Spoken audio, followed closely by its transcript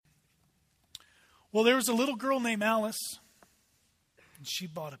Well, there was a little girl named Alice, and she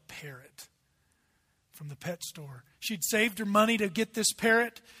bought a parrot from the pet store. She'd saved her money to get this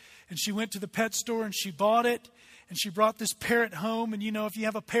parrot, and she went to the pet store and she bought it, and she brought this parrot home. And you know, if you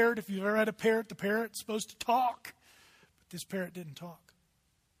have a parrot, if you've ever had a parrot, the parrot's supposed to talk. But this parrot didn't talk.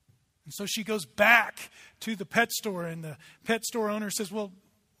 And so she goes back to the pet store, and the pet store owner says, well,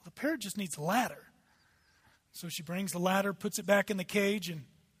 the parrot just needs a ladder. So she brings the ladder, puts it back in the cage, and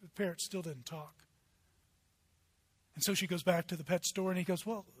the parrot still didn't talk. And so she goes back to the pet store, and he goes,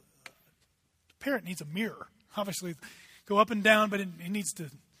 well, the parrot needs a mirror. Obviously, go up and down, but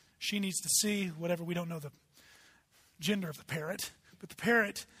she needs to see whatever. We don't know the gender of the parrot, but the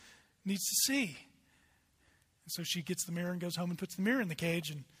parrot needs to see. And so she gets the mirror and goes home and puts the mirror in the cage,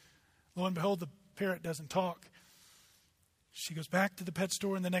 and lo and behold, the parrot doesn't talk. She goes back to the pet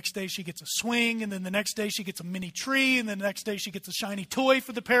store, and the next day she gets a swing, and then the next day she gets a mini tree, and then the next day she gets a shiny toy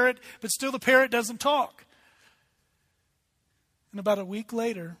for the parrot, but still the parrot doesn't talk. And about a week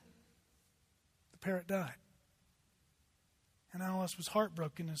later, the parrot died. And Alice was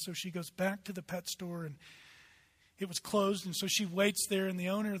heartbroken, and so she goes back to the pet store, and it was closed, and so she waits there, and the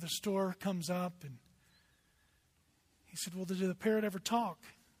owner of the store comes up, and he said, well, did the parrot ever talk?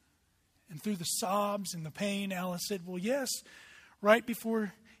 And through the sobs and the pain, Alice said, well, yes. Right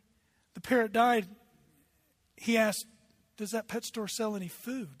before the parrot died, he asked, does that pet store sell any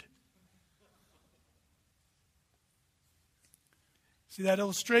food? See, that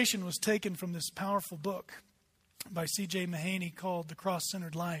illustration was taken from this powerful book by C.J. Mahaney called The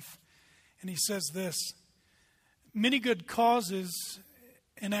Cross-Centered Life. And he says this: many good causes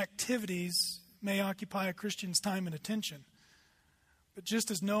and activities may occupy a Christian's time and attention. But just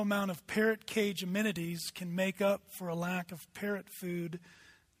as no amount of parrot cage amenities can make up for a lack of parrot food,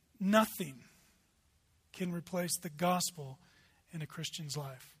 nothing can replace the gospel in a Christian's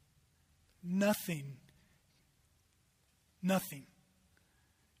life. Nothing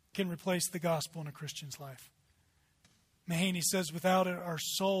can replace the gospel in a Christian's life. Mahaney says, without it, our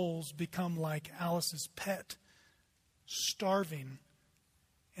souls become like Alice's pet, starving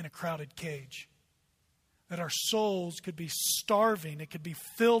in a crowded cage. That our souls could be starving. It could be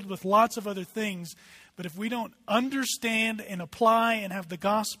filled with lots of other things. But if we don't understand and apply and have the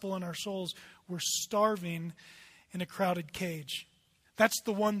gospel in our souls, we're starving in a crowded cage. That's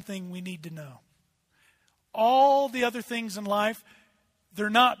the one thing we need to know. All the other things in life, they're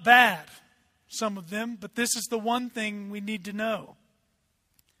not bad, some of them, but this is the one thing we need to know.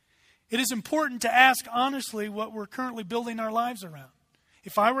 It is important to ask honestly what we're currently building our lives around.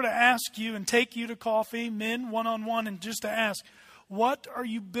 If I were to ask you and take you to coffee, men, one-on-one, and just to ask, what are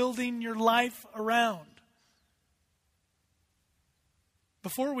you building your life around?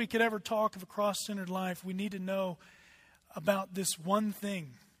 Before we could ever talk of a cross-centered life, we need to know about this one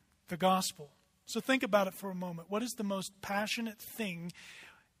thing, the gospel. So think about it for a moment. What is the most passionate thing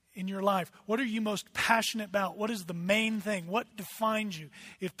in your life? What are you most passionate about? What is the main thing? What defines you?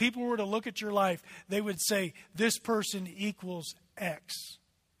 If people were to look at your life, they would say, this person equals X.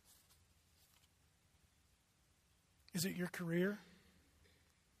 Is it your career?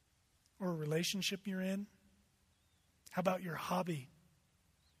 Or a relationship you're in? How about your hobby?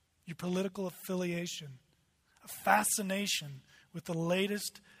 Your political affiliation? A fascination with the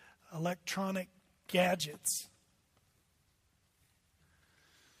latest electronic gadgets?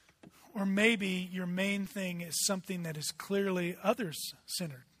 Or maybe your main thing is something that is clearly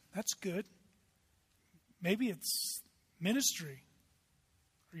others-centered. That's good. Maybe it's ministry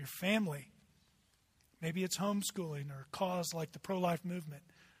or your family. Maybe it's homeschooling or a cause like the pro-life movement.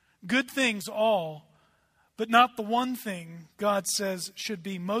 Good things all, but not the one thing God says should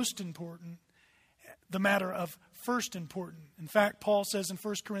be most important, the matter of first important. In fact, Paul says in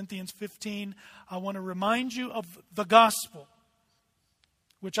 1 Corinthians 15, I want to remind you of the gospel,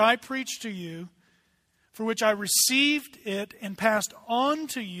 which I preached to you, for which I received it and passed on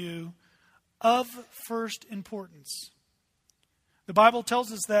to you of first importance. The Bible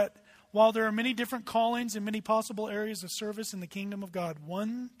tells us that while there are many different callings and many possible areas of service in the kingdom of God,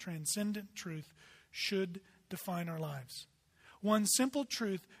 one transcendent truth should define our lives. One simple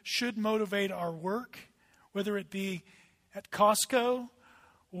truth should motivate our work, whether it be at Costco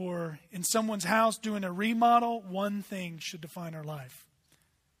or in someone's house doing a remodel. One thing should define our life.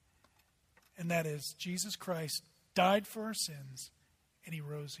 And that is Jesus Christ died for our sins and He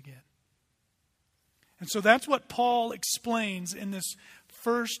rose again. And so that's what Paul explains in this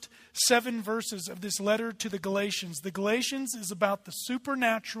first 7 verses of this letter to the Galatians. The Galatians is about the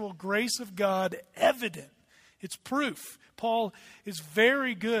supernatural grace of God evident. It's proof. Paul is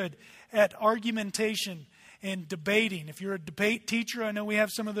very good at argumentation and debating. If you're a debate teacher, I know we have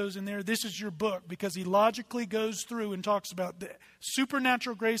some of those in there. This is your book, because he logically goes through and talks about the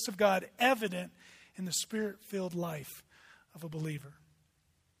supernatural grace of God evident in the Spirit-filled life of a believer.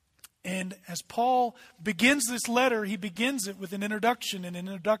 And as Paul begins this letter, he begins it with an introduction, and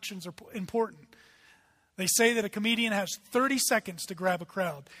introductions are important. They say that a comedian has 30 seconds to grab a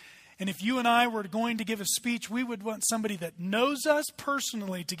crowd. And if you and I were going to give a speech, we would want somebody that knows us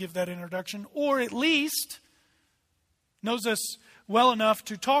personally to give that introduction, or at least knows us well enough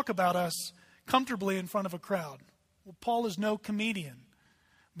to talk about us comfortably in front of a crowd. Well, Paul is no comedian,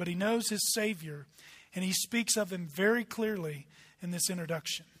 but he knows his Savior, and he speaks of him very clearly in this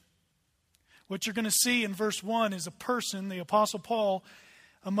introduction. What you're going to see in verse 1 is a person, the Apostle Paul,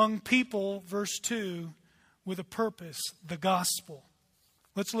 among people, verse 2, with a purpose, the gospel.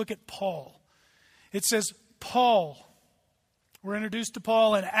 Let's look at Paul. It says, Paul. We're introduced to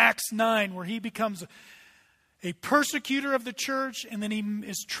Paul in Acts 9, where he becomes a persecutor of the church, and then he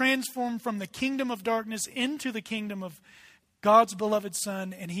is transformed from the kingdom of darkness into the kingdom of God's beloved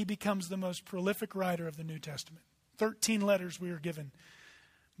Son, and he becomes the most prolific writer of the New Testament. 13 letters we are given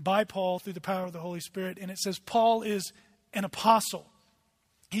by Paul through the power of the Holy Spirit. And it says Paul is an apostle.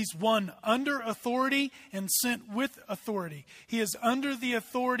 He's one under authority and sent with authority. He is under the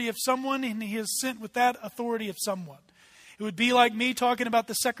authority of someone, and he is sent with that authority of someone. It would be like me talking about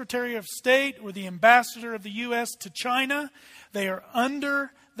the Secretary of State or the ambassador of the U.S. to China. They are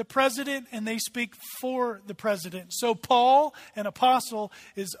under the president, and they speak for the president. So Paul, an apostle,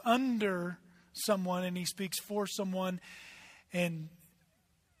 is under someone, and he speaks for someone. And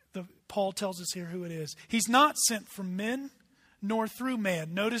Paul tells us here who it is. He's not sent from men, nor through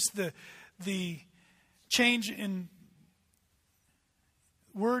man. Notice the change in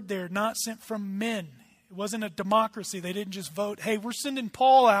word there, not sent from men. It wasn't a democracy. They didn't just vote, hey, we're sending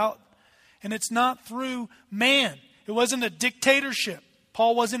Paul out, and it's not through man. It wasn't a dictatorship.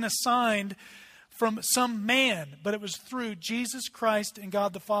 Paul wasn't assigned from some man, but it was through Jesus Christ and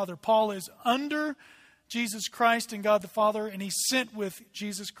God the Father. Paul is under Jesus Christ and God the Father, and he's sent with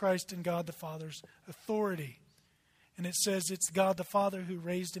Jesus Christ and God the Father's authority. And it says it's God the Father who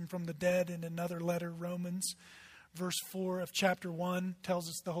raised him from the dead. In another letter, Romans, verse 4 of chapter 1, tells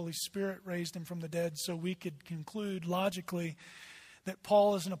us the Holy Spirit raised him from the dead. So we could conclude logically that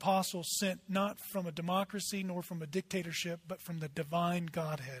Paul is an apostle sent not from a democracy nor from a dictatorship, but from the divine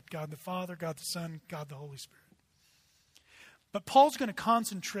Godhead, God the Father, God the Son, God the Holy Spirit. But Paul's going to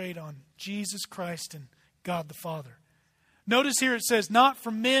concentrate on Jesus Christ and God the Father. Notice here it says, not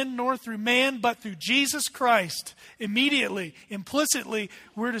from men nor through man, but through Jesus Christ. Immediately, implicitly,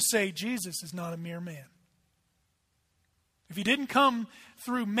 we're to say Jesus is not a mere man. If he didn't come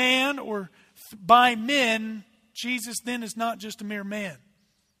through man or by men, Jesus then is not just a mere man.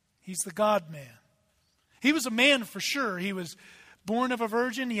 He's the God-man. He was a man for sure. He was born of a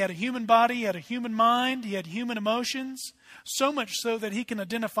virgin. He had a human body. He had a human mind. He had human emotions. So much so that he can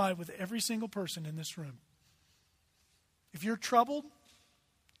identify with every single person in this room. If you're troubled,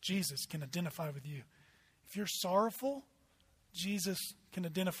 Jesus can identify with you. If you're sorrowful, Jesus can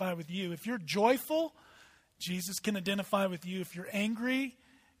identify with you. If you're joyful, Jesus can identify with you. If you're angry,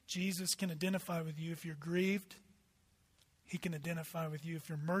 Jesus can identify with you. If you're grieved, he can identify with you. If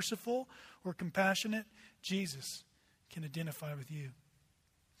you're merciful or compassionate, Jesus can identify with you.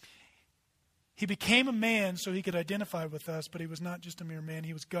 He became a man so he could identify with us, but he was not just a mere man.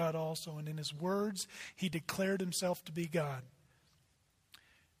 He was God also. And in his words, he declared himself to be God.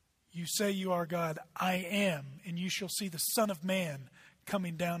 You say you are God. I am. And you shall see the Son of Man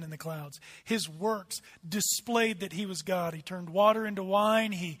coming down in the clouds. His works displayed that he was God. He turned water into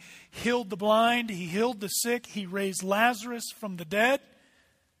wine. He healed the blind. He healed the sick. He raised Lazarus from the dead.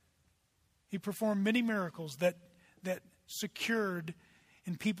 He performed many miracles that secured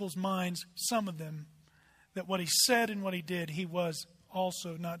in people's minds, some of them, that what he said and what he did, he was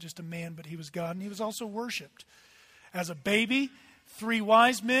also not just a man, but he was God. And he was also worshipped. As a baby, 3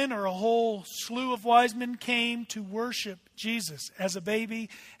 wise men or a whole slew of wise men came to worship Jesus as a baby.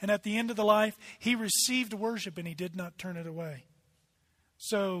 And at the end of the life, he received worship and he did not turn it away.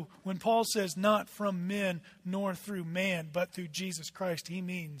 So when Paul says not from men nor through man, but through Jesus Christ, he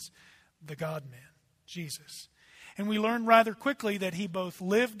means the God-man, Jesus. And we learn rather quickly that he both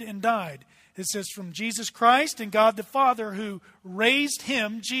lived and died. It says from Jesus Christ and God the Father who raised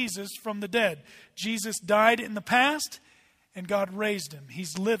him, Jesus, from the dead. Jesus died in the past and God raised him.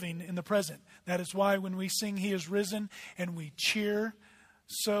 He's living in the present. That is why when we sing He is Risen and we cheer,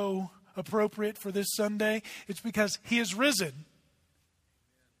 so appropriate for this Sunday, it's because He is risen.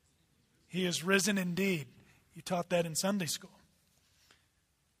 He is risen indeed. You taught that in Sunday school.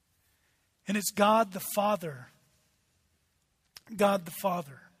 And it's God the Father. God the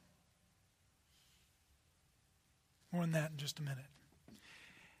Father. More on that in just a minute.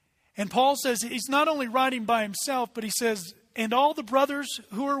 And Paul says he's not only writing by himself, but he says, and all the brothers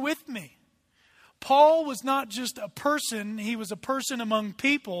who are with me. Paul was not just a person, he was a person among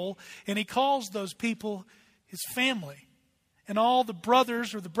people, and he calls those people his family. And all the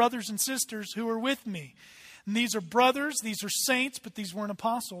brothers, or the brothers and sisters who are with me. And these are brothers, these are saints, but these weren't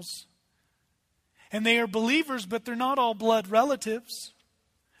apostles. And they are believers, but they're not all blood relatives.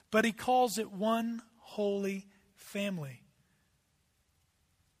 But he calls it one holy family.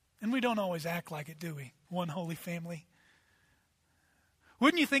 And we don't always act like it, do we? One holy family.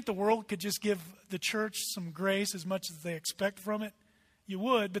 Wouldn't you think the world could just give the church some grace as much as they expect from it? You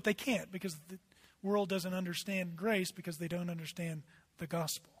would, but they can't, because the world doesn't understand grace because they don't understand the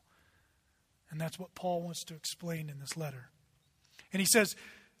gospel. And that's what Paul wants to explain in this letter. And he says,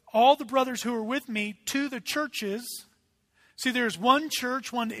 all the brothers who are with me to the churches. See, there's one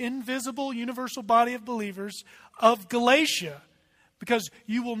church, one invisible, universal body of believers of Galatia. Because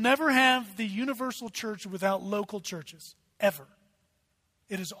you will never have the universal church without local churches, ever.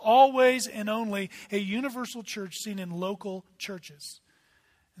 It is always and only a universal church seen in local churches.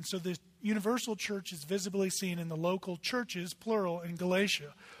 And so the universal church is visibly seen in the local churches, plural, in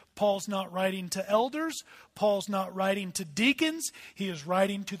Galatia. Paul's not writing to elders. Paul's not writing to deacons. He is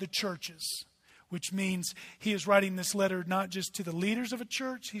writing to the churches, which means he is writing this letter not just to the leaders of a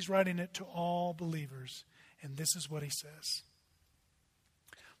church, he's writing it to all believers. And this is what he says.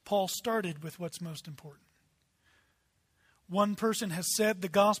 Paul started with what's most important. One person has said the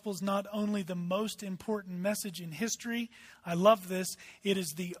gospel is not only the most important message in history. I love this. It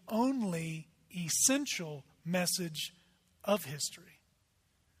is the only essential message of history.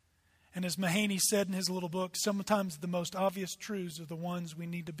 And as Mahaney said in his little book, sometimes the most obvious truths are the ones we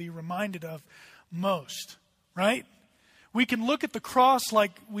need to be reminded of most. Right? We can look at the cross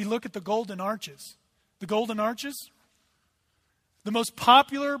like we look at the golden arches. The golden arches, the most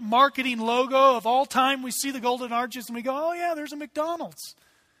popular marketing logo of all time, we see the golden arches and we go, oh yeah, there's a McDonald's.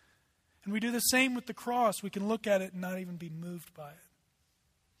 And we do the same with the cross. We can look at it and not even be moved by it.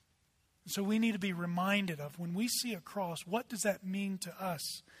 And so we need to be reminded of, when we see a cross, what does that mean to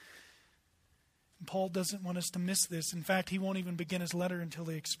us? And Paul doesn't want us to miss this. In fact, he won't even begin his letter until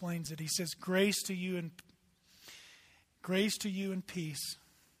he explains it. He says, grace to you and peace.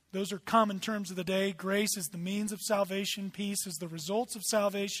 Those are common terms of the day. Grace is the means of salvation. Peace is the results of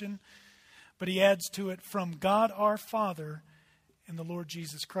salvation. But he adds to it, from God our Father and the Lord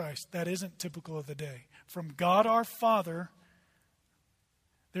Jesus Christ. That isn't typical of the day. From God our Father.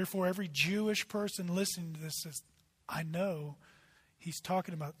 Therefore, every Jewish person listening to this says, I know he's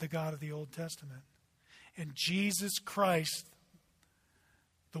talking about the God of the Old Testament. And Jesus Christ,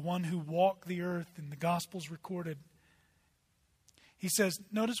 the one who walked the earth and the Gospels recorded. He says,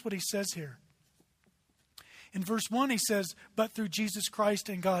 notice what he says here. In verse 1 he says, but through Jesus Christ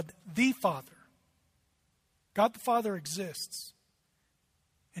and God the Father. God the Father exists.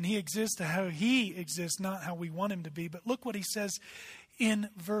 And he exists how he exists, not how we want him to be. But look what he says in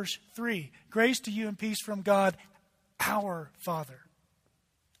verse 3. Grace to you and peace from God, our Father.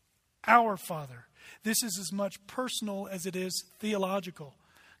 Our Father. This is as much personal as it is theological.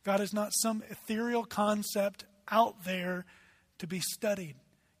 God is not some ethereal concept out there to be studied.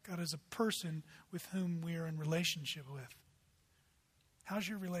 God is a person with whom we are in relationship with. How's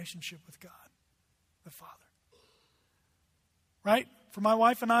your relationship with God, the Father? Right? For my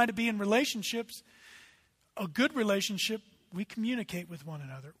wife and I to be in relationships, a good relationship, we communicate with one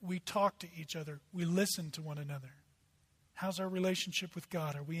another. We talk to each other. We listen to one another. How's our relationship with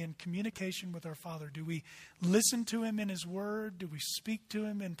God? Are we in communication with our Father? Do we listen to him in his word? Do we speak to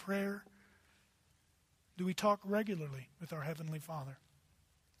him in prayer? Do we talk regularly with our Heavenly Father?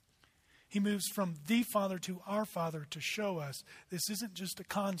 He moves from the Father to our Father to show us this isn't just a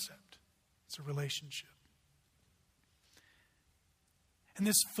concept. It's a relationship. And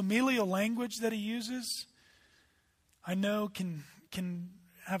this familial language that he uses, I know can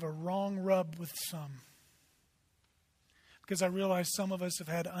have a wrong rub with some. Because I realize some of us have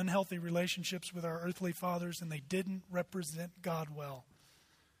had unhealthy relationships with our earthly fathers and they didn't represent God well.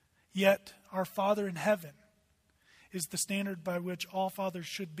 Yet, our Father in heaven is the standard by which all fathers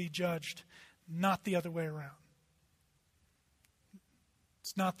should be judged, not the other way around.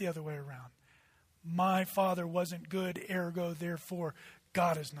 It's not the other way around. My father wasn't good, ergo, therefore,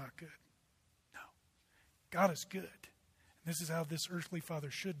 God is not good. No. God is good. And this is how this earthly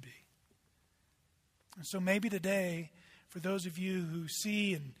father should be. And so maybe today, for those of you who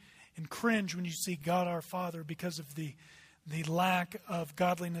see and cringe when you see God our Father because of the the lack of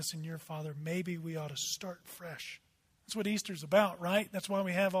godliness in your father, maybe we ought to start fresh. That's what Easter's about, right? That's why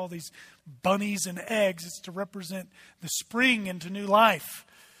we have all these bunnies and eggs. It's to represent the spring into new life.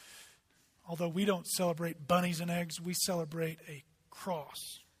 Although we don't celebrate bunnies and eggs, we celebrate a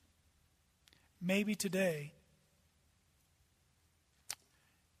cross. Maybe today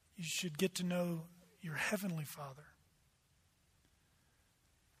you should get to know your Heavenly Father.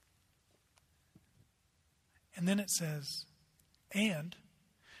 And then it says, and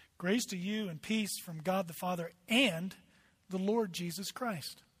grace to you and peace from God the Father and the Lord Jesus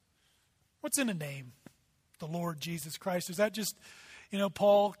Christ. What's in a name? The Lord Jesus Christ. Is that just,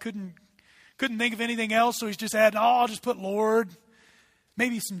 Paul couldn't think of anything else, so he's just adding, I'll just put Lord,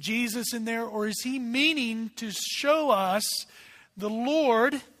 maybe some Jesus in there? Or is he meaning to show us the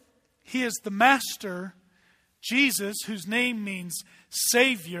Lord? He is the Master, Jesus, whose name means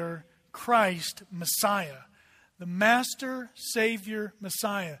Savior, Christ, Messiah. The Master, Savior,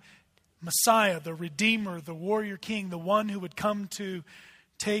 Messiah. Messiah, the Redeemer, the Warrior King, the one who would come to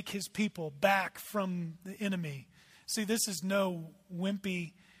take his people back from the enemy. See, this is no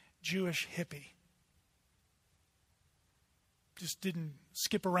wimpy Jewish hippie. Just didn't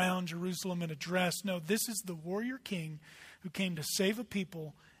skip around Jerusalem in a dress. No, this is the Warrior King who came to save a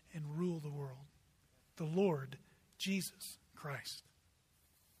people and rule the world. The Lord Jesus Christ.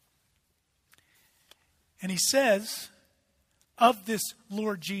 And he says, of this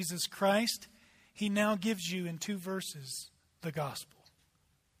Lord Jesus Christ, he now gives you in 2 verses the gospel.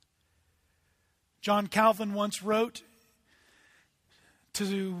 John Calvin once wrote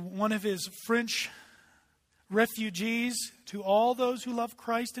to one of his French refugees, to all those who love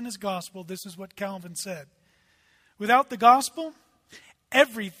Christ and his gospel, this is what Calvin said. Without the gospel,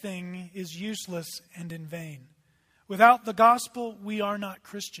 everything is useless and in vain. Without the gospel, we are not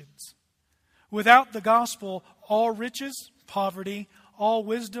Christians. Without the gospel, all riches, poverty, all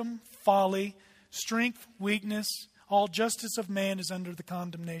wisdom, folly, strength, weakness, all justice of man is under the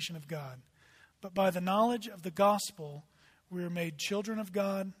condemnation of God. But by the knowledge of the gospel, we are made children of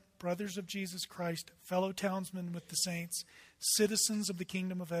God, brothers of Jesus Christ, fellow townsmen with the saints, citizens of the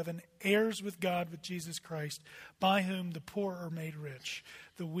kingdom of heaven, heirs with God with Jesus Christ, by whom the poor are made rich,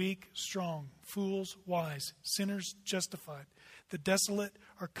 the weak strong, fools wise, sinners justified. The desolate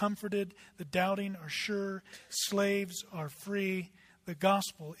are comforted, the doubting are sure, slaves are free. The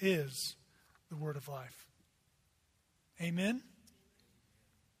gospel is the word of life. Amen?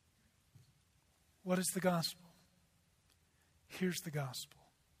 What is the gospel? Here's the gospel.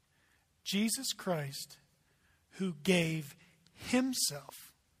 Jesus Christ, who gave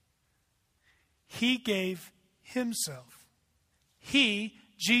himself. He gave himself. He,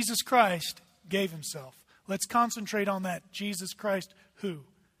 Jesus Christ, gave himself. Let's concentrate on that. Jesus Christ, who?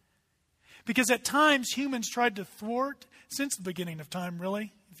 Because at times humans tried to thwart, since the beginning of time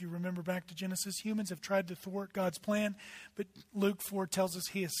really, if you remember back to Genesis, humans have tried to thwart God's plan, but Luke 4 tells us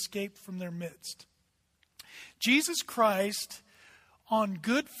he escaped from their midst. Jesus Christ, on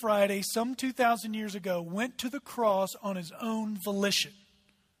Good Friday, some 2,000 years ago, went to the cross on his own volition.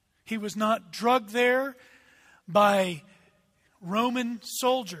 He was not drugged there by Roman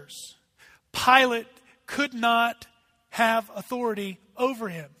soldiers. Pilate could not have authority over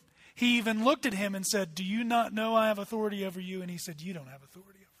him. He even looked at him and said, "Do you not know I have authority over you?" And he said, "You don't have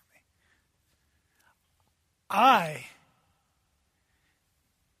authority over me. I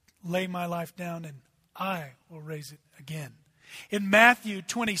lay my life down and I will raise it again." In Matthew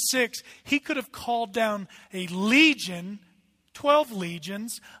 26, he could have called down a legion, 12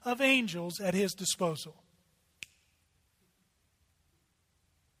 legions of angels at his disposal.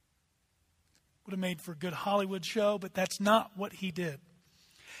 Would have made for a good Hollywood show, but that's not what he did.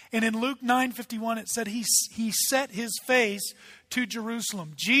 And in Luke 9:51, it said he set his face to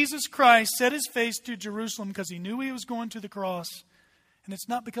Jerusalem. Jesus Christ set his face to Jerusalem because he knew he was going to the cross. And it's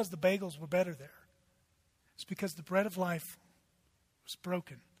not because the bagels were better there. It's because the bread of life was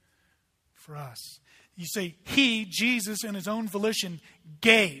broken for us. You see, he, Jesus, in his own volition,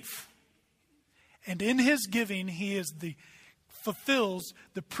 gave. And in his giving, he fulfills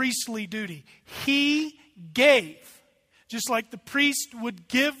the priestly duty. He gave. Just like the priest would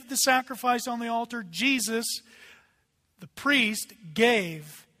give the sacrifice on the altar, Jesus, the priest,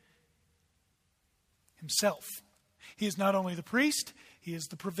 gave himself. He is not only the priest, he is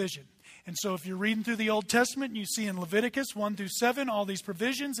the provision. And so if you're reading through the Old Testament, you see in Leviticus 1 through 7 all these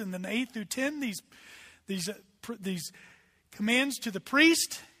provisions, and then 8 through 10 these commands to the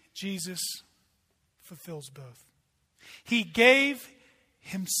priest. Jesus fulfills both. He gave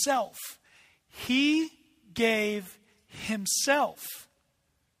himself. He gave himself.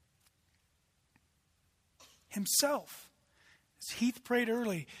 Himself. As Heath prayed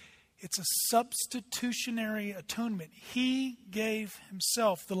early, it's a substitutionary atonement. He gave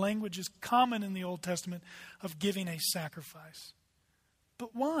himself. The language is common in the Old Testament of giving a sacrifice.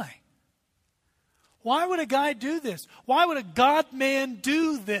 But why? Why would a guy do this? Why would a God-man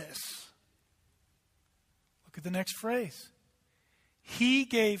do this? Look at the next phrase. He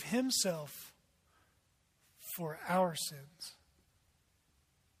gave himself for our sins.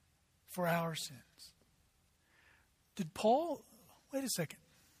 For our sins. Did Paul, wait a second.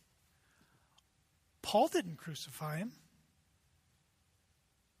 Paul didn't crucify him.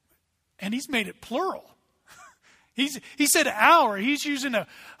 And he's made it plural. He said our. He's using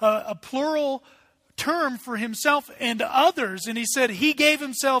a plural term for himself and others. And he said he gave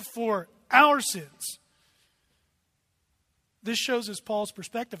himself for our sins. This shows us Paul's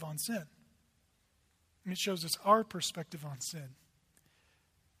perspective on sin. And it shows us our perspective on sin.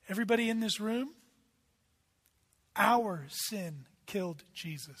 Everybody in this room, our sin killed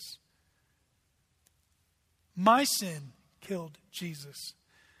Jesus. My sin killed Jesus.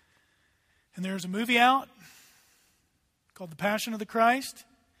 And there's a movie out called The Passion of the Christ.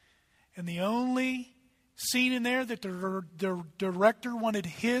 And the only scene in there that the director wanted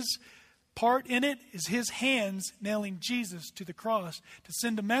his part in it is his hands nailing Jesus to the cross to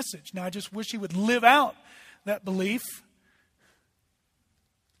send a message. Now, I just wish he would live out that belief.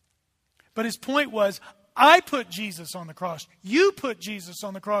 But his point was, I put Jesus on the cross. You put Jesus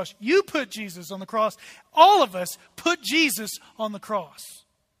on the cross. You put Jesus on the cross. All of us put Jesus on the cross.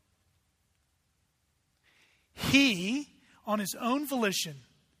 He, on his own volition,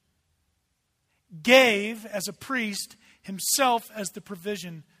 gave as a priest himself as the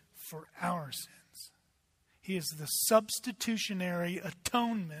provision for our sins. He is the substitutionary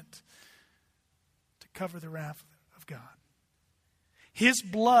atonement to cover the wrath of God. His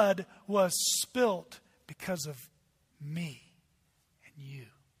blood was spilt because of me and you.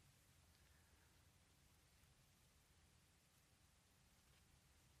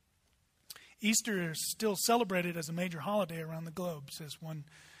 Easter is still celebrated as a major holiday around the globe, says one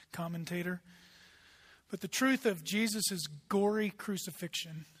commentator. But the truth of Jesus' gory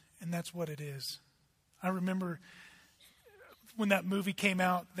crucifixion, and that's what it is. I remember when that movie came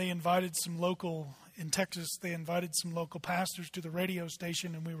out, in Texas, they invited some local pastors to the radio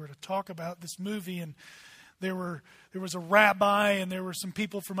station, and we were to talk about this movie. And there was a rabbi, and there were some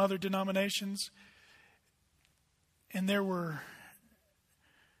people from other denominations, and there was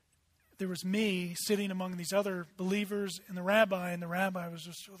me sitting among these other believers and the rabbi was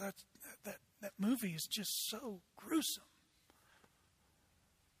just, that movie is just so gruesome.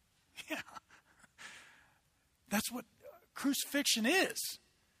 Yeah. That's what crucifixion is.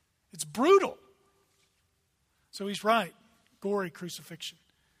 It's brutal. So he's right. Gory crucifixion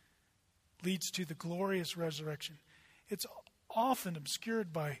leads to the glorious resurrection. It's often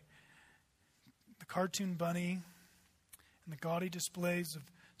obscured by the cartoon bunny and the gaudy displays of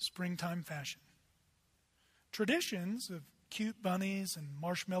springtime fashion. Traditions of cute bunnies and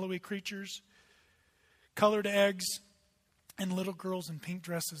marshmallowy creatures, colored eggs, and little girls in pink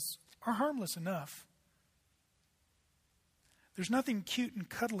dresses are harmless enough. There's nothing cute and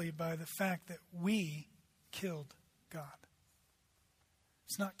cuddly by the fact that we killed God.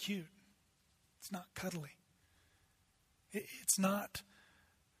 It's not cute. It's not cuddly. It's not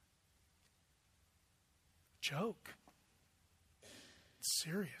a joke. It's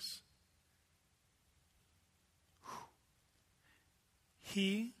serious.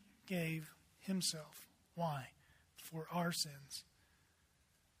 He gave himself. Why? For our sins.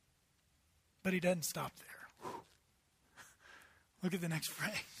 But he doesn't stop there. Look at the next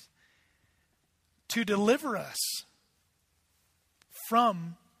phrase. To deliver us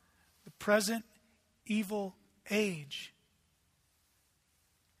from the present evil age.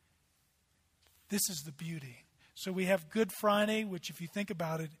 This is the beauty. So we have Good Friday, which if you think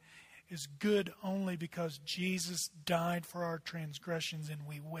about it, is good only because Jesus died for our transgressions, and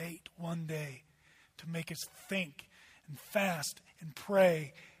we wait one day to make us think and fast and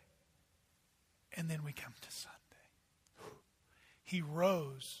pray, and then we come to Sunday. He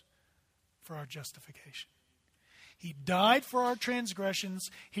rose for our justification. He died for our transgressions.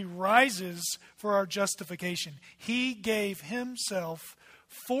 He rises for our justification. He gave himself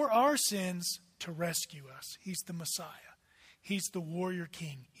for our sins to rescue us. He's the Messiah. He's the warrior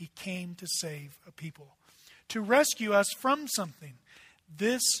king. He came to save a people, to rescue us from something,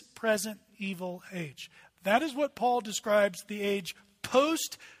 this present evil age. That is what Paul describes the age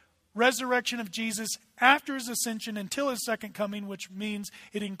post-resurrection of Jesus, after his ascension until his second coming, which means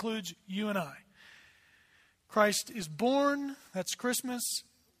it includes you and I. Christ is born, that's Christmas,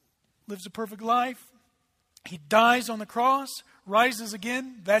 lives a perfect life, He dies on the cross, rises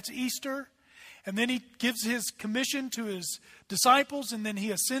again. That's Easter. And then he gives his commission to his disciples, and then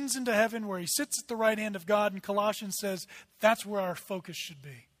he ascends into heaven where he sits at the right hand of God. And Colossians says that's where our focus should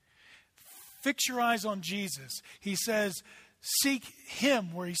be. Fix your eyes on Jesus. He says, seek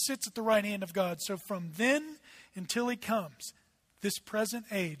him where he sits at the right hand of God. So from then until he comes, this present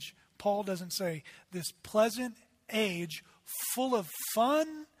age, Paul doesn't say, this pleasant age full of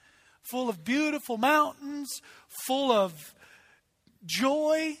fun, full of beautiful mountains, full of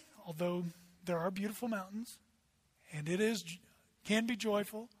joy, although there are beautiful mountains, and it can be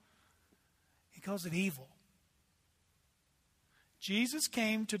joyful. He calls it evil. Jesus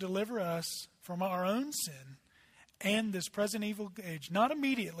came to deliver us from our own sin and this present evil age. Not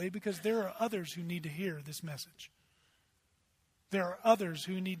immediately, because there are others who need to hear this message. There are others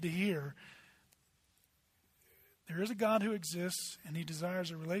who need to hear there is a God who exists and he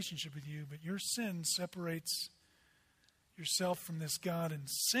desires a relationship with you, but your sin separates yourself from this God, and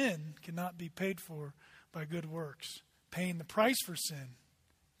sin cannot be paid for by good works. Paying the price for sin,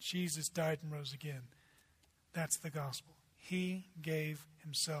 Jesus died and rose again. That's the gospel. He gave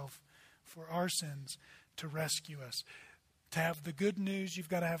himself for our sins to rescue us. To have the good news, you've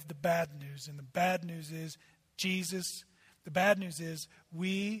got to have the bad news. And the bad news is Jesus. The bad news is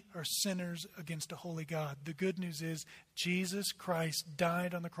we are sinners against a holy God. The good news is Jesus Christ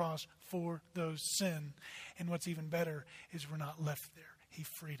died on the cross for those sins. And what's even better is we're not left there. He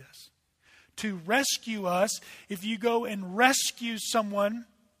freed us. To rescue us, if you go and rescue someone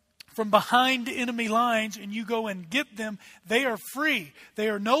from behind enemy lines and you go and get them, they are free. They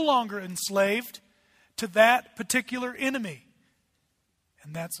are no longer enslaved to that particular enemy.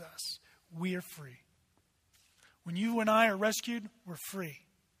 And that's us. We are free. When you and I are rescued, we're free.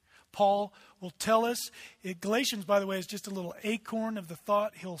 Paul will tell us, Galatians, by the way, is just a little acorn of the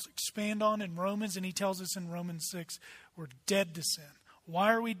thought he'll expand on in Romans, and he tells us in Romans 6, we're dead to sin.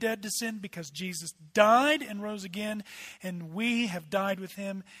 Why are we dead to sin? Because Jesus died and rose again, and we have died with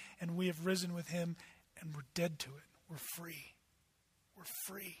him, and we have risen with him, and we're dead to it. We're free. We're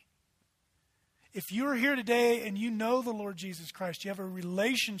free. If you're here today and you know the Lord Jesus Christ, you have a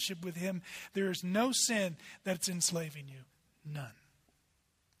relationship with him, there is no sin that's enslaving you. None.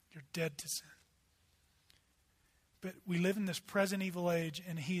 You're dead to sin. But we live in this present evil age,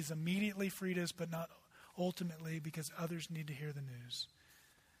 and he's immediately freed us, but not ultimately, because others need to hear the news.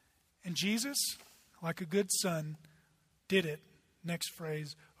 And Jesus, like a good son, did it, next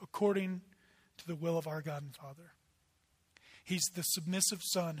phrase, according to the will of our God and Father. He's the submissive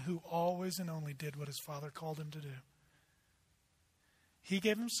son who always and only did what his Father called him to do. He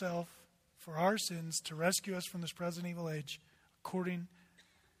gave himself for our sins to rescue us from this present evil age according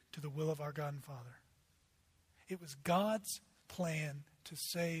to the will of our God and Father. It was God's plan to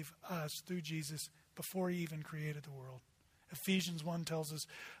save us through Jesus before he even created the world. Ephesians 1 tells us,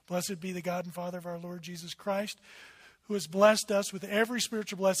 "Blessed be the God and Father of our Lord Jesus Christ, who has blessed us with every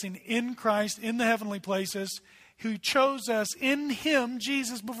spiritual blessing in Christ in the heavenly places, who chose us in him,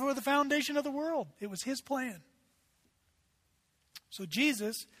 Jesus, before the foundation of the world." It was his plan. So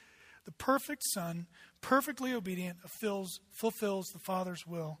Jesus, the perfect Son, perfectly obedient, fulfills the Father's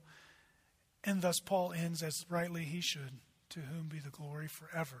will. And thus Paul ends, as rightly he should, "To whom be the glory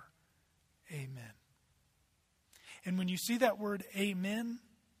forever. Amen." And when you see that word amen,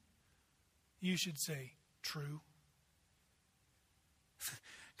 you should say true.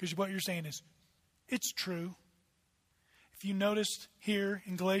 Because what you're saying is, it's true. If you noticed here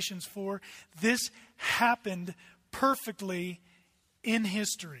in Galatians 4, this happened perfectly in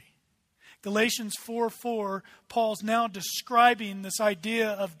history. Galatians 4:4, Paul's now describing this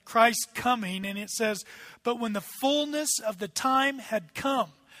idea of Christ coming, and it says, "But when the fullness of the time had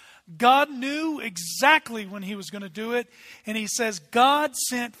come," God knew exactly when he was going to do it, and he says God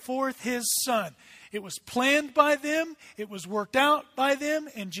sent forth his Son. It was planned by them, it was worked out by them,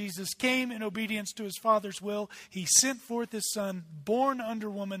 and Jesus came in obedience to his Father's will. He sent forth his Son, born under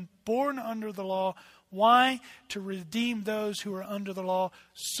woman, born under the law. Why? To redeem those who are under the law,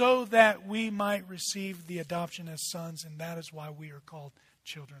 so that we might receive the adoption as sons, and that is why we are called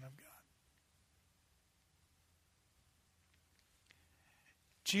children of God.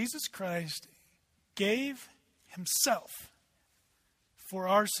 Jesus Christ gave himself for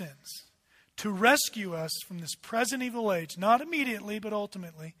our sins to rescue us from this present evil age, not immediately, but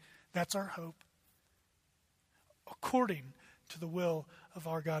ultimately. That's our hope, according to the will of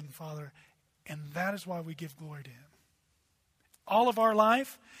our God and Father. And that is why we give glory to him. All of our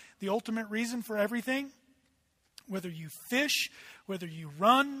life, the ultimate reason for everything, whether you fish, whether you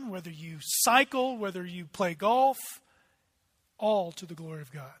run, whether you cycle, whether you play golf, all to the glory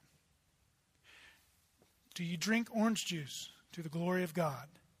of God. Do you drink orange juice to the glory of God?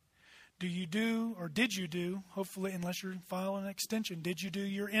 Do you do, or did you do, hopefully, unless you're filing an extension, did you do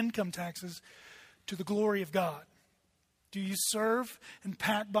your income taxes to the glory of God? Do you serve and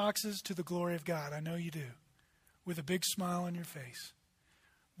pack boxes to the glory of God? I know you do, with a big smile on your face.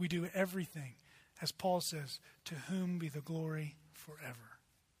 We do everything, as Paul says, to whom be the glory forever.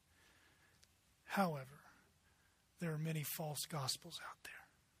 However, there are many false gospels out there.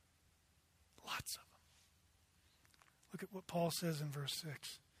 Lots of them. Look at what Paul says in verse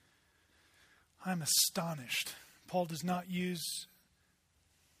 6. I'm astonished. Paul does not use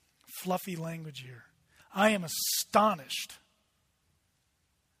fluffy language here. I am astonished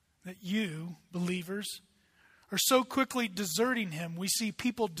that you, believers, are so quickly deserting him. We see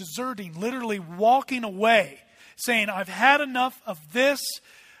people deserting, literally walking away, saying, I've had enough of this.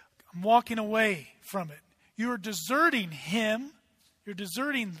 I'm walking away from it. You are deserting him. You're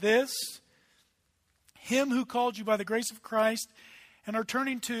deserting this. Him who called you by the grace of Christ, and are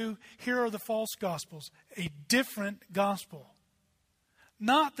turning to, here are the false gospels, a different gospel.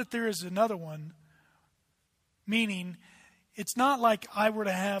 Not that there is another one, meaning it's not like I were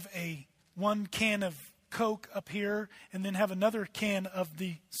to have one can of Coke up here and then have another can of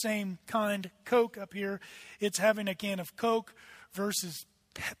the same kind Coke up here. It's having a can of Coke versus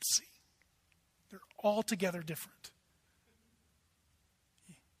Pepsi. They're altogether different.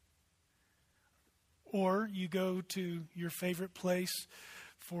 Or you go to your favorite place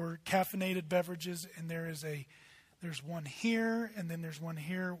for caffeinated beverages, and there's one here, and then there's one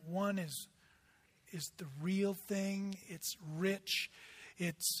here. One is the real thing. It's rich.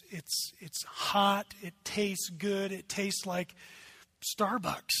 It's hot. It tastes good. It tastes like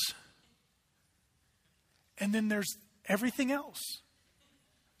Starbucks. And then there's everything else.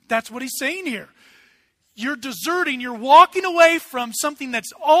 That's what he's saying here. You're deserting. You're walking away from something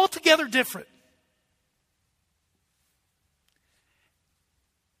that's altogether different.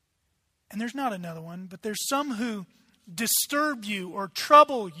 And there's not another one, but there's some who disturb you or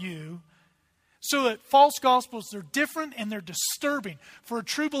trouble you. So that false gospels, they're different and they're disturbing. For a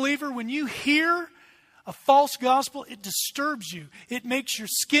true believer, when you hear a false gospel, it disturbs you. It makes your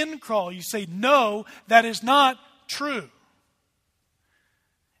skin crawl. You say, no, that is not true.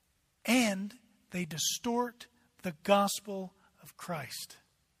 And they distort the gospel of Christ.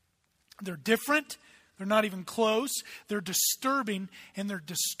 They're different. They're not even close. They're disturbing, and they're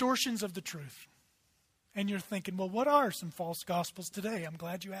distortions of the truth. And you're thinking, well, what are some false gospels today? I'm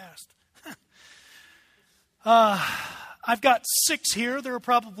glad you asked. I've got 6 here. There are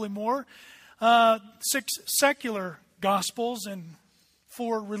probably more. 6 secular gospels and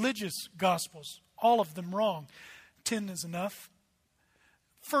 4 religious gospels. All of them wrong. 10 is enough.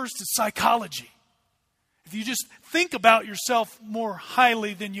 First is psychology. If you just think about yourself more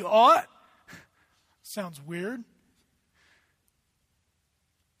highly than you ought, sounds weird.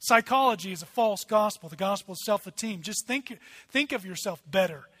 Psychology is a false gospel. The gospel is self-esteem. Just think of yourself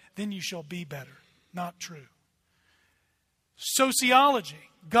better, then you shall be better. Not true. Sociology,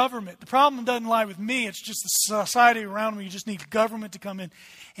 government. The problem doesn't lie with me. It's just the society around me. You just need government to come in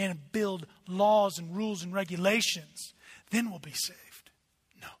and build laws and rules and regulations. Then we'll be saved.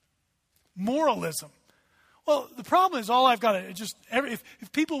 No. Moralism. Well, the problem is all I've got to just,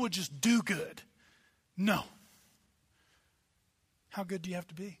 if people would just do good. No. How good do you have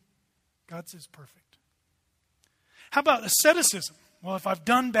to be? God says perfect. How about asceticism? Well, if I've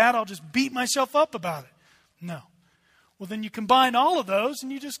done bad, I'll just beat myself up about it. No. Well, then you combine all of those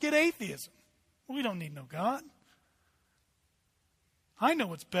and you just get atheism. Well, we don't need no God. I know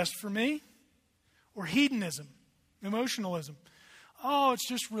what's best for me. Or hedonism, emotionalism. Oh, it's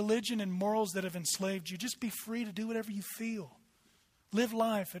just religion and morals that have enslaved you. Just be free to do whatever you feel. Live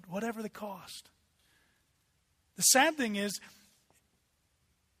life at whatever the cost. The sad thing is,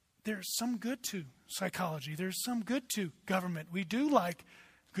 there's some good to psychology. There's some good to government. We do like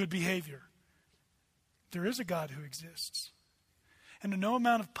good behavior. There is a God who exists. And to no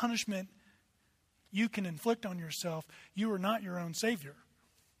amount of punishment you can inflict on yourself, you are not your own Savior.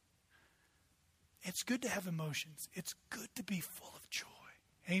 It's good to have emotions. It's good to be full of joy.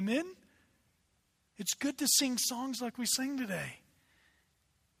 Amen? It's good to sing songs like we sing today.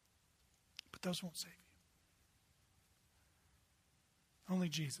 But those won't save you. Only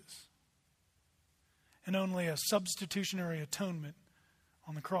Jesus. And only a substitutionary atonement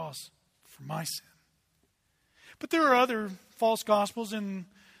on the cross for my sin. But there are other false gospels in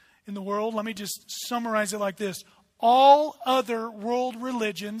the world. Let me just summarize it like this. All other world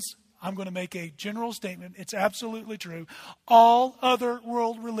religions, I'm going to make a general statement. It's absolutely true. All other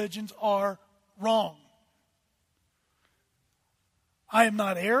world religions are wrong. I am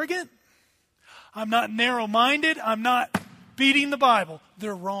not arrogant. I'm not narrow-minded. I'm not beating the Bible.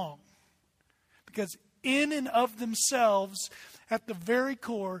 They're wrong. Because in and of themselves, at the very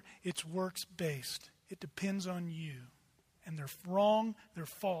core, it's works-based. It depends on you. And they're wrong. They're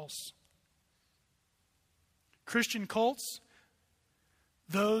false. Christian cults,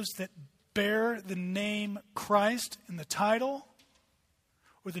 those that bear the name Christ in the title,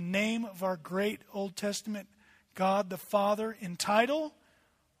 or the name of our great Old Testament God the Father in title,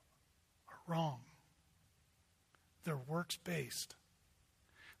 are wrong. They're works-based.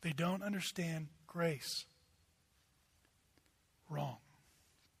 They don't understand grace. Wrong.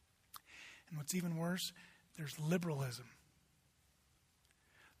 And what's even worse, there's liberalism.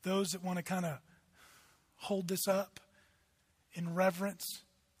 Those that want to kind of hold this up in reverence.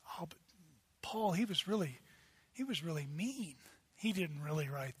 Oh, but Paul, he was really mean. He didn't really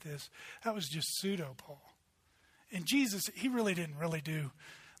write this. That was just pseudo-Paul. And Jesus, he really didn't really do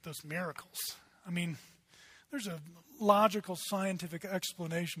those miracles. I mean, there's a logical, scientific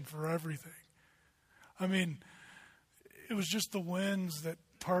explanation for everything. I mean, it was just the winds that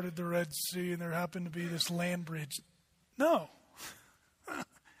parted the Red Sea and there happened to be this land bridge. No.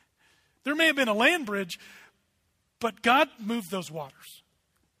 There may have been a land bridge, but God moved those waters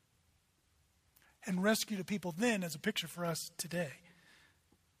and rescued a people then as a picture for us today.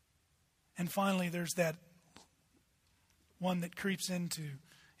 And finally, there's that one that creeps into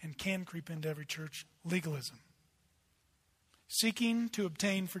and can creep into every church, legalism. Seeking to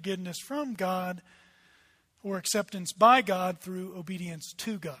obtain forgiveness from God or acceptance by God through obedience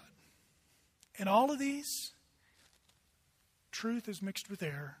to God. And all of these, truth is mixed with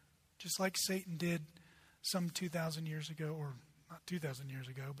error, just like Satan did some 2,000 years ago, or not 2,000 years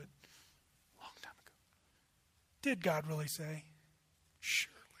ago, but a long time ago. Did God really say,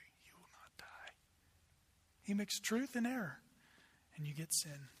 surely you will not die? He mixed truth and error, and you get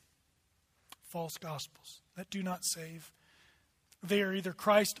sin. False gospels that do not save. They are either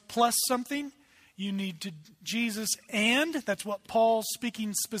Christ plus something. You need to Jesus and, that's what Paul's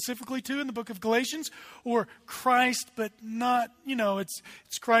speaking specifically to in the book of Galatians, or Christ but not,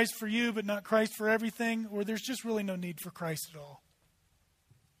 it's Christ for you but not Christ for everything, or there's just really no need for Christ at all.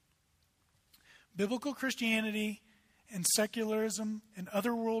 Biblical Christianity and secularism and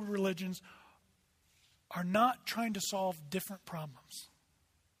other world religions are not trying to solve different problems.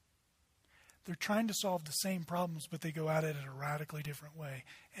 They're trying to solve the same problems, but they go at it in a radically different way,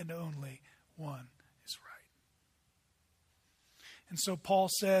 and only one is right. And so Paul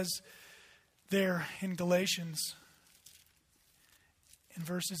says there in Galatians, in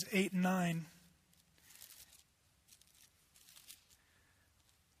verses 8 and 9,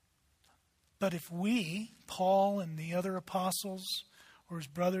 but if we, Paul and the other apostles, or his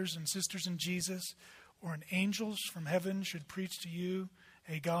brothers and sisters in Jesus, or an angels from heaven should preach to you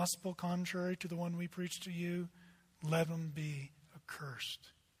a gospel contrary to the one we preach to you, let them be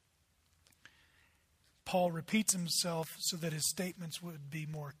accursed. Paul repeats himself so that his statements would be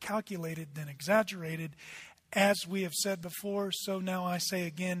more calculated than exaggerated. As we have said before, so now I say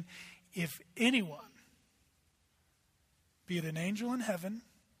again, if anyone, be it an angel in heaven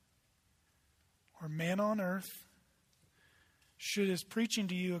or man on earth, should is preaching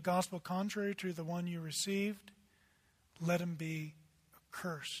to you a gospel contrary to the one you received, let him be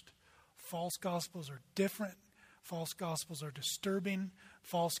accursed. False gospels are different. False gospels are disturbing.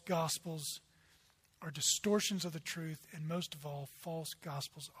 False gospels are distortions of the truth. And most of all, false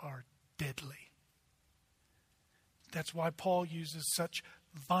gospels are deadly. That's why Paul uses such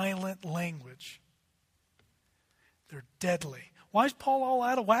violent language. They're deadly. Why is Paul all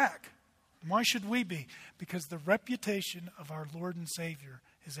out of whack? And why should we be? Because the reputation of our Lord and Savior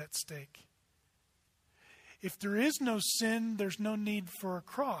is at stake. If there is no sin, there's no need for a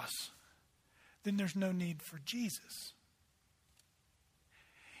cross. Then there's no need for Jesus.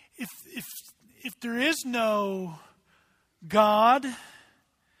 If there is no God,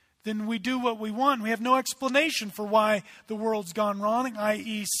 then we do what we want. We have no explanation for why the world's gone wrong,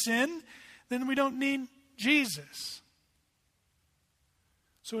 i.e. sin. Then we don't need Jesus.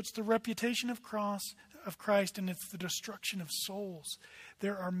 So it's the reputation of Christ, and it's the destruction of souls.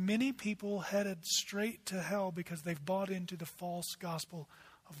 There are many people headed straight to hell because they've bought into the false gospel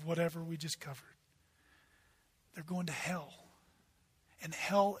of whatever we just covered. They're going to hell. And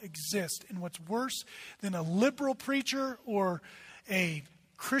hell exists. And what's worse than a liberal preacher or a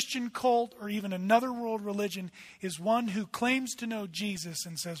Christian cult or even another world religion is one who claims to know Jesus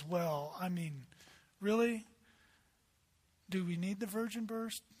and says, well, I mean, really? Do we need the virgin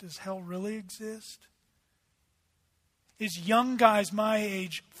birth? Does hell really exist? Is young guys my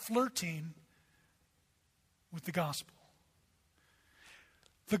age flirting with the gospel?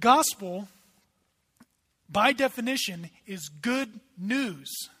 The gospel by definition, is good news.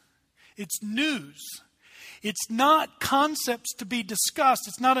 It's news. It's not concepts to be discussed.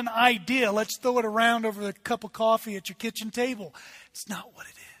 It's not an idea. Let's throw it around over a cup of coffee at your kitchen table. It's not what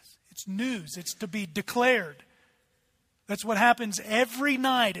it is. It's news. It's to be declared. That's what happens every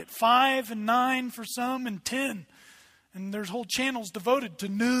night at 5 and 9 for some and 10. And there's whole channels devoted to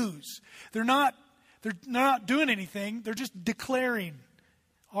news. They're not doing anything. They're just declaring.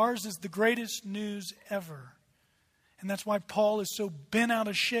 Ours is the greatest news ever. And that's why Paul is so bent out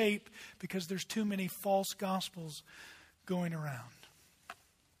of shape, because there's too many false gospels going around.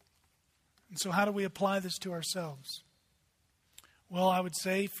 And so how do we apply this to ourselves? Well, I would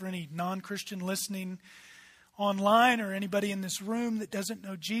say for any non-Christian listening online or anybody in this room that doesn't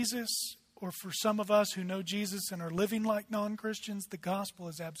know Jesus, or for some of us who know Jesus and are living like non-Christians, the gospel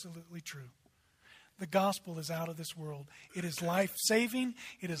is absolutely true. The gospel is out of this world. It is life-saving.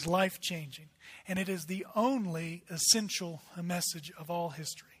 It is life-changing. And it is the only essential message of all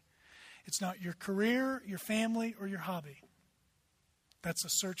history. It's not your career, your family, or your hobby. That's a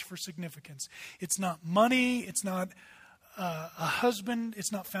search for significance. It's not money. It's not a husband.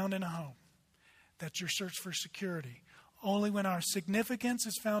 It's not found in a home. That's your search for security. Only when our significance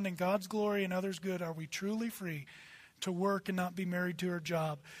is found in God's glory and others' good are we truly free to work and not be married to our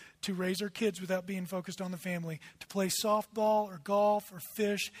job, to raise our kids without being focused on the family, to play softball or golf or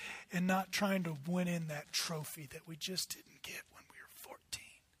fish and not trying to win in that trophy that we just didn't get when we were 14.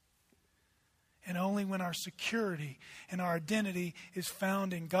 And only when our security and our identity is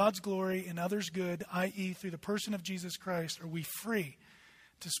found in God's glory and others' good, i.e. through the person of Jesus Christ, are we free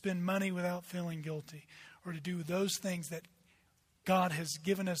to spend money without feeling guilty, or to do those things that God has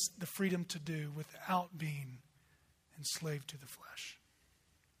given us the freedom to do without being enslaved to the flesh.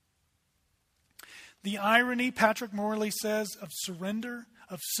 The irony, Patrick Morley says, of surrender,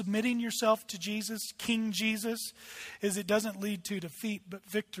 of submitting yourself to Jesus, King Jesus, is it doesn't lead to defeat but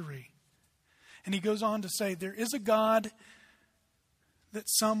victory. And he goes on to say, there is a God that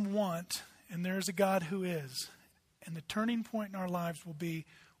some want, and there is a God who is. And the turning point in our lives will be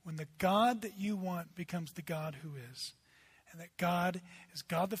when the God that you want becomes the God who is. And that God is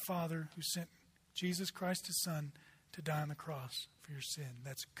God the Father who sent Jesus Christ, his Son, to die on the cross for your sin.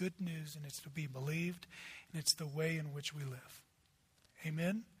 That's good news, and it's to be believed, and it's the way in which we live.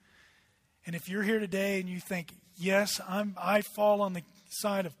 Amen? And if you're here today and you think, yes, I fall on the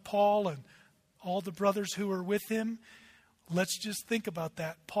side of Paul and all the brothers who were with him, let's just think about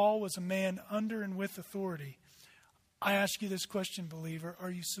that. Paul was a man under and with authority. I ask you this question, believer. Are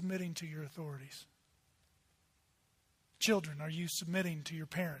you submitting to your authorities? Children, are you submitting to your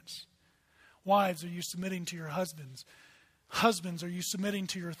parents? Wives, are you submitting to your husbands? Husbands, are you submitting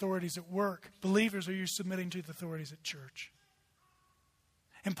to your authorities at work? Believers, are you submitting to the authorities at church?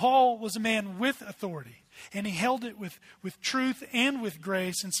 And Paul was a man with authority, and he held it with truth and with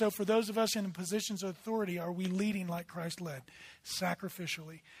grace. And so for those of us in positions of authority, are we leading like Christ led?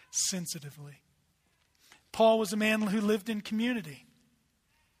 Sacrificially, sensitively. Paul was a man who lived in community.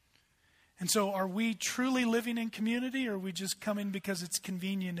 And so are we truly living in community, or are we just coming because it's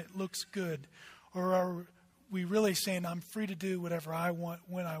convenient, it looks good? Or are we really saying, I'm free to do whatever I want,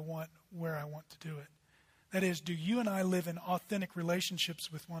 when I want, where I want to do it? That is, do you and I live in authentic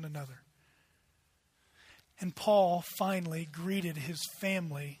relationships with one another? And Paul finally greeted his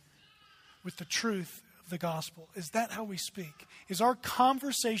family with the truth of the gospel. Is that how we speak? Is our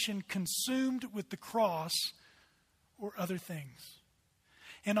conversation consumed with the cross or other things?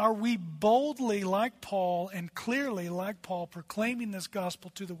 And are we boldly, like Paul, and clearly, like Paul, proclaiming this gospel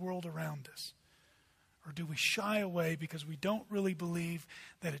to the world around us? Or do we shy away because we don't really believe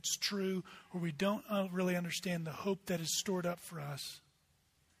that it's true, or we don't really understand the hope that is stored up for us?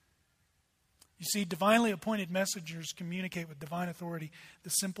 You see, divinely appointed messengers communicate with divine authority the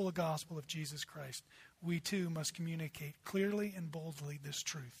simple gospel of Jesus Christ. We too must communicate clearly and boldly this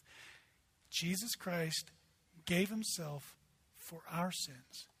truth. Jesus Christ gave himself for our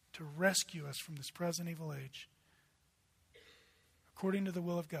sins to rescue us from this present evil age, according to the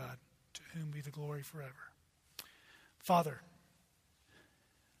will of God, to whom be the glory forever. Father,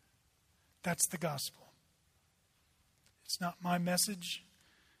 that's the gospel. It's not my message.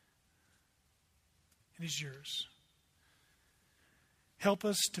 It is yours. Help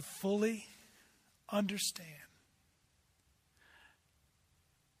us to fully understand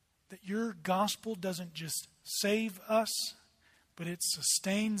that your gospel doesn't just save us, but it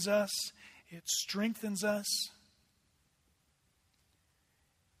sustains us, it strengthens us.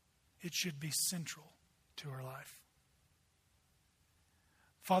 It should be central to our life.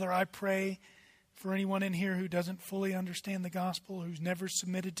 Father, I pray for anyone in here who doesn't fully understand the gospel, who's never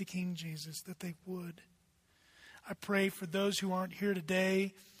submitted to King Jesus, that they would. I pray for those who aren't here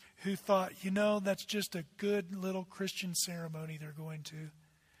today who thought, that's just a good little Christian ceremony they're going to.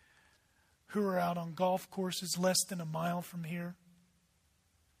 Who are out on golf courses less than a mile from here.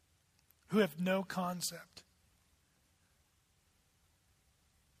 Who have no concept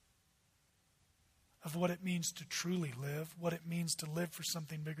of what it means to truly live, what it means to live for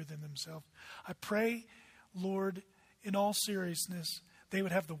something bigger than themselves. I pray, Lord, in all seriousness, they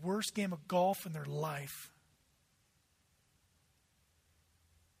would have the worst game of golf in their life.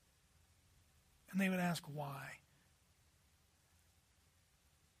 And they would ask why.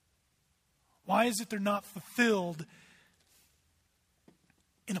 Why is it they're not fulfilled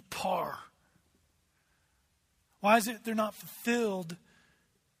in a par? Why is it they're not fulfilled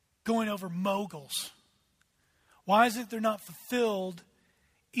going over moguls? Why is it they're not fulfilled,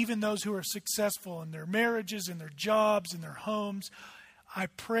 even those who are successful in their marriages, in their jobs, in their homes? I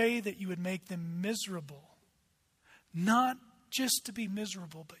pray that you would make them miserable. Not just to be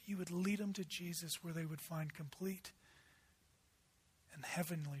miserable, but you would lead them to Jesus where they would find complete and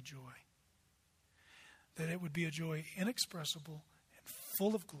heavenly joy. That it would be a joy inexpressible and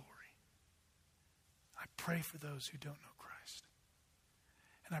full of glory. I pray for those who don't know Christ.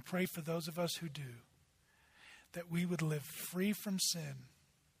 And I pray for those of us who do, that we would live free from sin,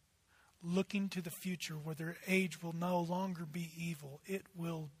 looking to the future where their age will no longer be evil. It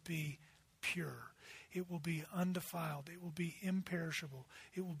will be pure. It will be undefiled. It will be imperishable.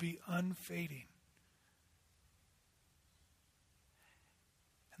 It will be unfading.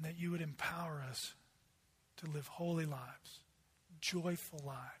 And that you would empower us to live holy lives, joyful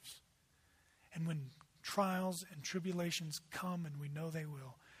lives. And when trials and tribulations come, and we know they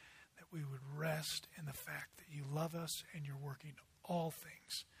will, that we would rest in the fact that you love us and you're working all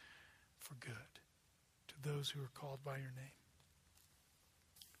things for good to those who are called by your name.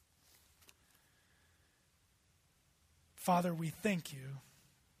 Father, we thank you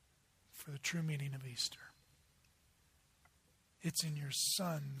for the true meaning of Easter. It's in your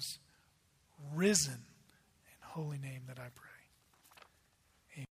Son's risen and holy name that I pray.